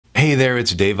Hey there,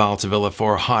 it's Dave Altavilla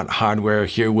for Hot Hardware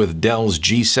here with Dell's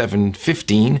G7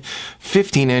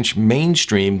 15-inch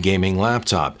mainstream gaming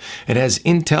laptop. It has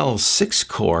Intel's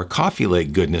 6-core Coffee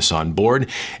Lake goodness on board,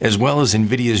 as well as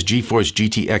NVIDIA's GeForce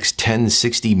GTX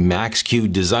 1060 Max-Q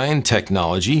design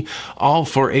technology, all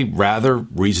for a rather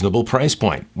reasonable price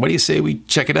point. What do you say we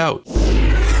check it out?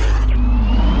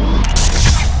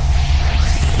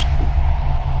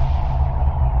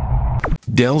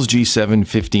 Dell's G7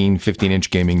 15-inch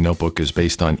gaming notebook is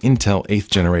based on Intel 8th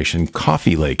generation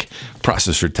Coffee Lake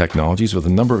processor technologies with a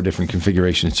number of different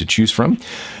configurations to choose from.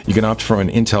 You can opt for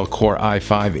an Intel Core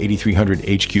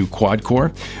i5-8300HQ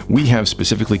quad-core. We have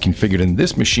specifically configured in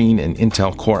this machine an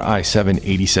Intel Core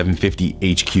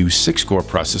i7-8750HQ 6-core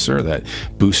processor that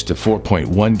boosts to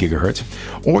 4.1 gigahertz,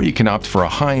 or you can opt for a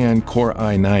high-end Core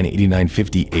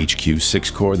i9-8950HQ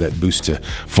 6-core that boosts to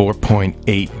 4.8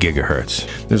 gigahertz.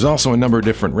 There's also a number of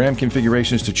different RAM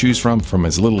configurations to choose from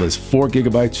as little as 4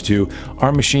 gigabytes to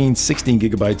our machine 16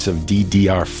 gigabytes of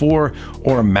DDR4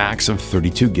 or a max of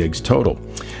 32 gigs total.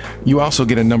 You also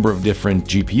get a number of different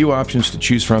GPU options to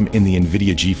choose from in the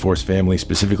NVIDIA GeForce family,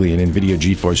 specifically an NVIDIA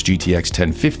GeForce GTX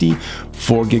 1050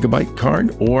 4GB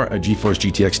card or a GeForce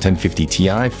GTX 1050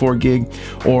 Ti 4 gig,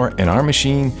 or in our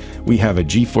machine we have a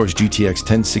GeForce GTX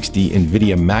 1060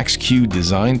 NVIDIA Max-Q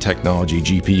design technology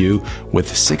GPU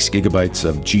with 6 gigabytes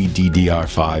of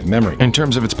GDDR5 memory. In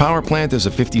terms of its power plant, there's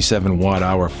a 57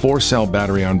 watt-hour 4-cell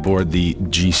battery on board the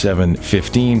G7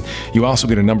 15. You also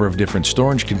get a number of different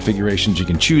storage configurations you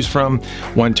can choose from: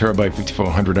 1 terabyte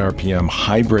 5400 RPM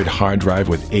hybrid hard drive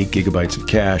with 8 gigabytes of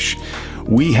cache.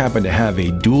 We happen to have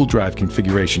a dual drive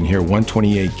configuration here,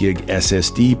 128 gig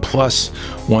SSD plus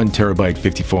 1 terabyte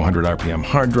 5400 RPM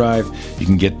hard drive. You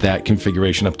can get that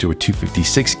configuration up to a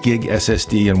 256 gig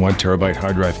SSD and 1 terabyte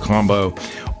hard drive combo,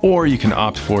 or you can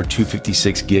opt for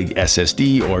 256 gig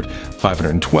SSD or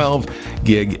 512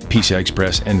 gig PCI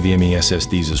Express NVMe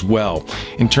SSDs as well.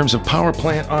 In terms of power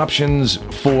plant options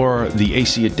for the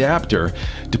AC adapter,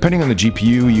 depending on the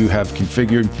GPU you have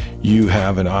configured, you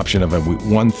have an option of a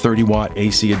 130 watt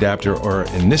AC adapter, or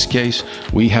in this case,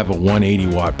 we have a 180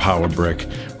 watt power brick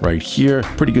right here.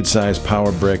 Pretty good sized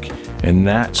power brick, and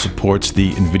that supports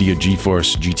the NVIDIA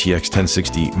GeForce GTX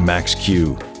 1060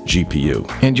 Max-Q GPU.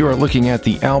 And you are looking at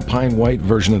the Alpine White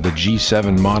version of the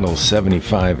G7 model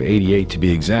 7588 to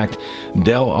be exact.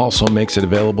 Dell also makes it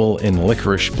available in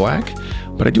licorice black,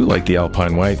 but I do like the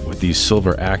Alpine White with these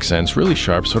silver accents, really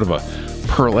sharp, sort of a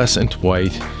pearlescent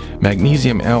white,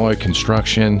 magnesium alloy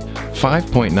construction,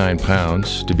 5.9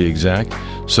 pounds to be exact.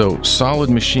 So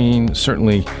solid machine,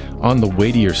 certainly on the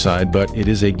weightier side, but it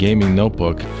is a gaming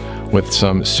notebook with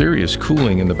some serious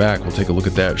cooling in the back. We'll take a look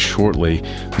at that shortly.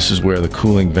 This is where the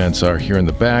cooling vents are here in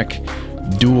the back.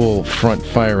 Dual front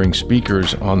firing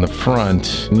speakers on the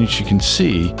front, and as you can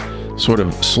see, sort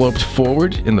of sloped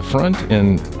forward in the front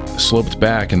and sloped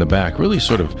back in the back. Really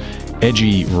sort of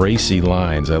edgy, racy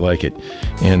lines. I like it.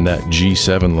 And that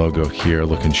G7 logo here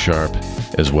looking sharp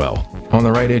as well. On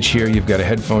the right edge here, you've got a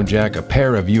headphone jack, a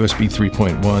pair of USB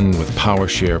 3.1 with power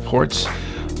share ports,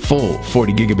 full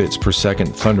 40 gigabits per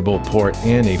second Thunderbolt port,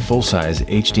 and a full-size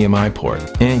HDMI port.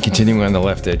 And continuing on the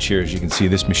left edge here, as you can see,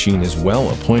 this machine is well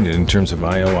appointed in terms of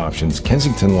I/O options.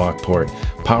 Kensington lock port,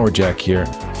 power jack here,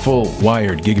 full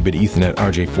wired gigabit Ethernet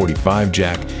RJ45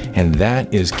 jack, and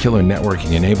that is killer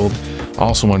networking enabled.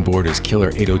 Also on board is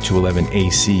killer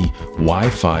 802.11ac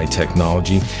Wi-Fi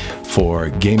technology for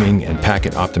gaming and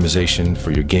packet optimization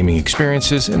for your gaming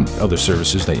experiences and other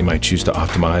services that you might choose to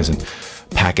optimize and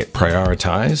packet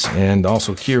prioritize. And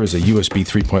also here is a USB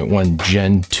 3.1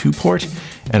 Gen 2 port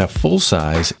and a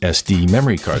full-size SD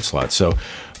memory card slot. So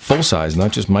full-size,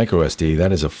 not just micro SD,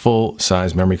 that is a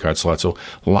full-size memory card slot. So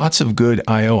lots of good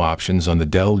I/O options on the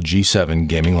Dell G7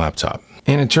 gaming laptop.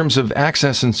 And in terms of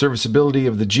access and serviceability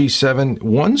of the G7,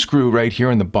 one screw right here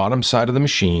on the bottom side of the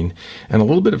machine, and a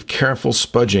little bit of careful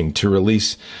spudging to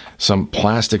release some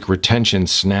plastic retention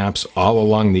snaps all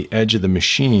along the edge of the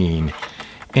machine.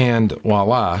 And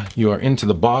voila, you are into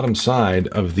the bottom side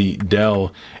of the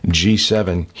Dell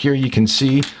G7. Here you can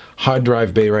see hard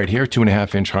drive bay right here,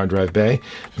 2.5-inch hard drive bay.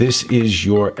 This is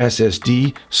your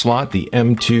SSD slot, the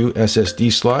M2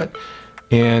 SSD slot,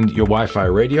 and your Wi-Fi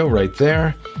radio right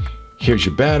there. Here's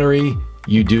your battery.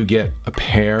 You do get a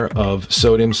pair of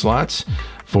SODIMM slots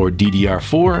for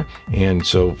DDR4, and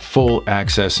so full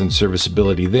access and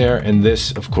serviceability there. And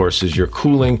this, of course, is your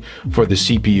cooling for the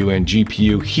CPU and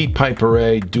GPU. Heat pipe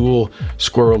array, dual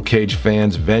squirrel cage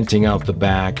fans venting out the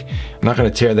back. I'm not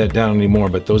going to tear that down anymore,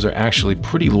 but those are actually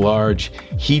pretty large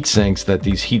heat sinks that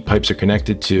these heat pipes are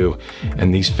connected to,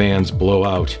 and these fans blow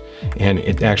out and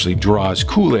it actually draws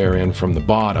cool air in from the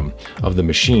bottom of the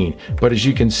machine. But as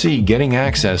you can see, getting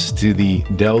access to the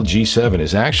Dell G7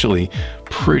 is actually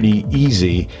pretty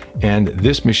easy, and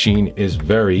this machine is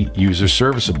very user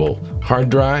serviceable. Hard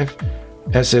drive,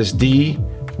 SSD,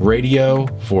 radio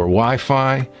for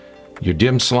Wi-Fi, your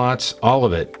DIMM slots, all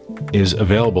of it is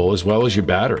available, as well as your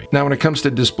battery. Now, when it comes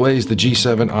to displays, the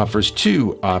G7 offers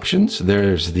two options.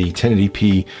 There's the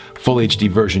 1080p Full HD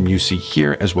version you see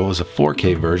here, as well as a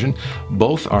 4K version.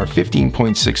 Both are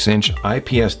 15.6-inch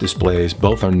IPS displays.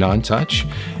 Both are non-touch.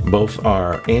 Both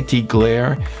are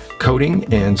anti-glare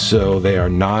coating, and so they are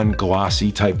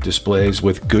non-glossy type displays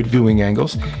with good viewing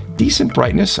angles, decent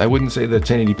brightness. I wouldn't say the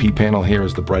 1080p panel here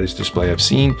is the brightest display I've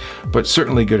seen, but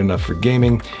certainly good enough for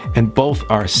gaming, and both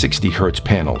are 60 Hertz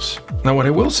panels. Now, what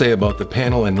I will say about the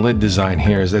panel and lid design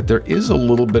here is that there is a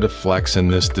little bit of flex in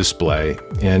this display,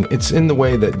 and it's in the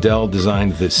way that Dell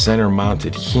designed the center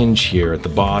mounted hinge here at the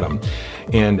bottom.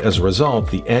 And as a result,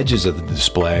 the edges of the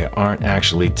display aren't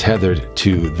actually tethered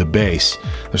to the base.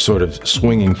 They're sort of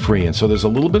swinging free. And so there's a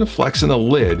little bit of flex in the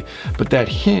lid, but that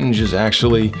hinge is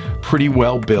actually pretty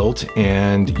well built,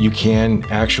 and you can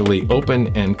actually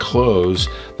open and close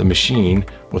the machine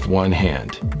with one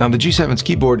hand. Now, the G7's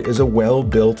keyboard is a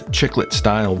well-built chiclet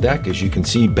style deck. As you can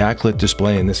see, backlit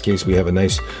display. In this case, we have a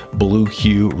nice blue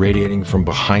hue radiating from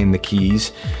behind the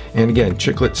keys. And again,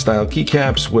 chiclet style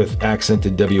keycaps with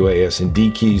accented WAS and D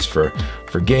keys for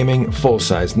gaming,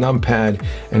 full-size numpad,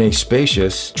 and a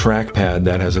spacious trackpad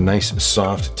that has a nice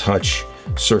soft touch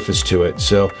surface to it.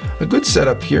 So a good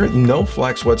setup here. No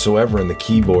flex whatsoever in the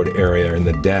keyboard area in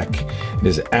the deck. It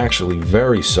is actually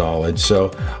very solid.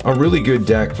 So a really good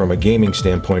deck from a gaming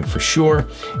standpoint for sure.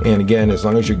 And again, as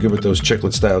long as you're good with those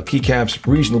chiclet style keycaps,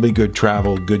 reasonably good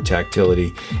travel, good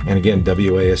tactility, and again,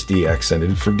 WASD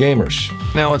accented for gamers.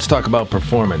 Now let's talk about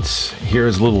performance.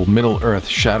 Here's a little Middle-earth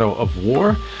Shadow of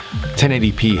War,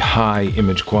 1080p high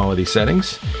image quality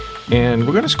settings. And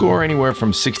we're going to score anywhere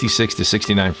from 66 to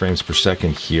 69 frames per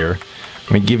second here. I'm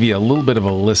going to give you a little bit of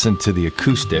a listen to the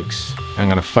acoustics. I'm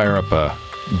going to fire up a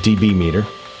dB meter.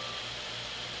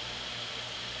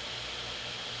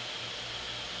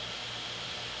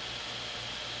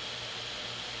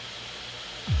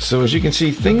 So as you can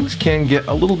see, things can get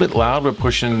a little bit loud. We're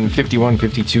pushing 51,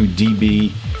 52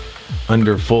 dB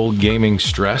under full gaming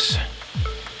stress,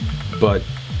 but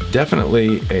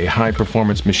definitely a high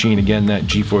performance machine. Again, that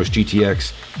GeForce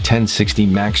GTX 1060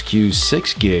 Max-Q,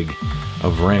 6 gig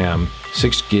of RAM,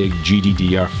 6 gig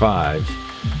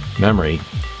GDDR5 memory.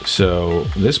 So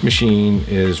this machine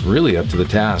is really up to the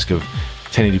task of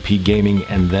 1080p gaming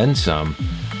and then some.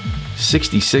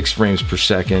 66 frames per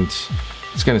second.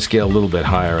 It's going to scale a little bit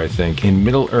higher, I think, in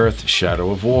Middle-earth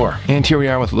Shadow of War. And here we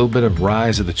are with a little bit of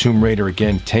Rise of the Tomb Raider.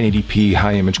 Again, 1080p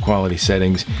high image quality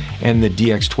settings and the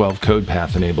DX12 code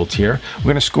path enabled here. We're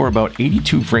going to score about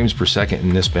 82 frames per second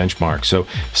in this benchmark. So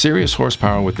serious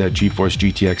horsepower with that GeForce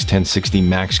GTX 1060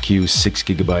 Max-Q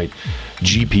 6GB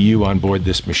GPU on board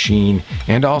this machine,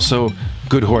 and also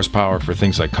good horsepower for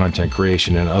things like content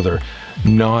creation and other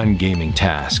non-gaming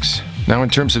tasks. Now,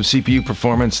 in terms of CPU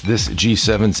performance, this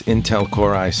G7's Intel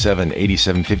Core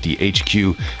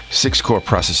i7-8750HQ 6-core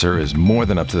processor is more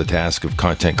than up to the task of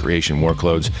content creation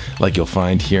workloads like you'll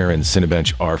find here in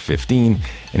Cinebench R15,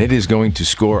 and it is going to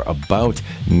score about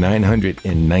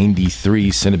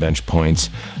 993 Cinebench points.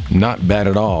 Not bad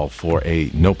at all for a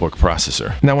notebook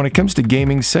processor. Now, when it comes to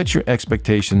gaming, set your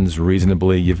expectations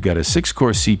reasonably. You've got a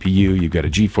 6-core CPU, you've got a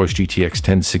GeForce GTX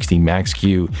 1060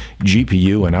 Max-Q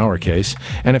GPU in our case,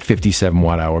 and a 57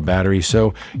 watt-hour battery,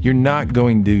 so you're not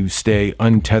going to stay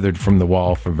untethered from the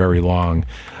wall for very long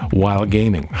while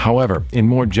gaming. However, in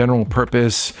more general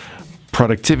purpose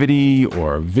productivity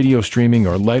or video streaming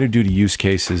or lighter duty use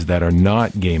cases that are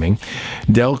not gaming,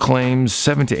 Dell claims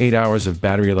 7 to 8 hours of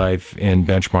battery life in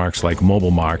benchmarks like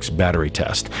MobileMark's battery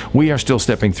test. We are still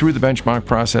stepping through the benchmark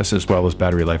process as well as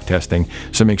battery life testing,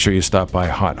 so make sure you stop by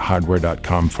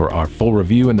hothardware.com for our full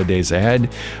review in the days ahead.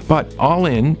 But all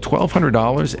in,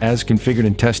 $1,200 as configured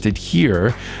and tested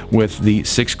here with the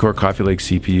 6-core Coffee Lake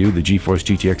CPU, the GeForce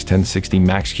GTX 1060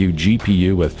 Max-Q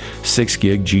GPU with 6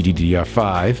 gig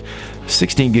GDDR5,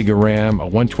 16 gig of RAM, a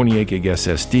 128 gig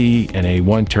SSD, and a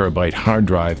 1 terabyte hard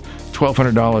drive.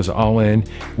 $1,200 all in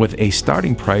with a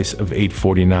starting price of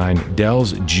 $849.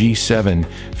 Dell's G7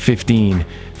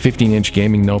 15-inch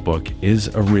gaming notebook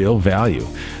is a real value.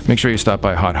 Make sure you stop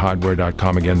by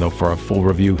hothardware.com again, though, for a full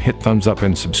review. Hit thumbs up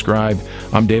and subscribe.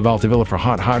 I'm Dave Altavilla for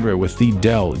Hot Hardware with the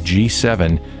Dell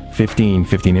G7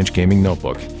 15-inch gaming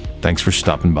notebook. Thanks for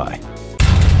stopping by.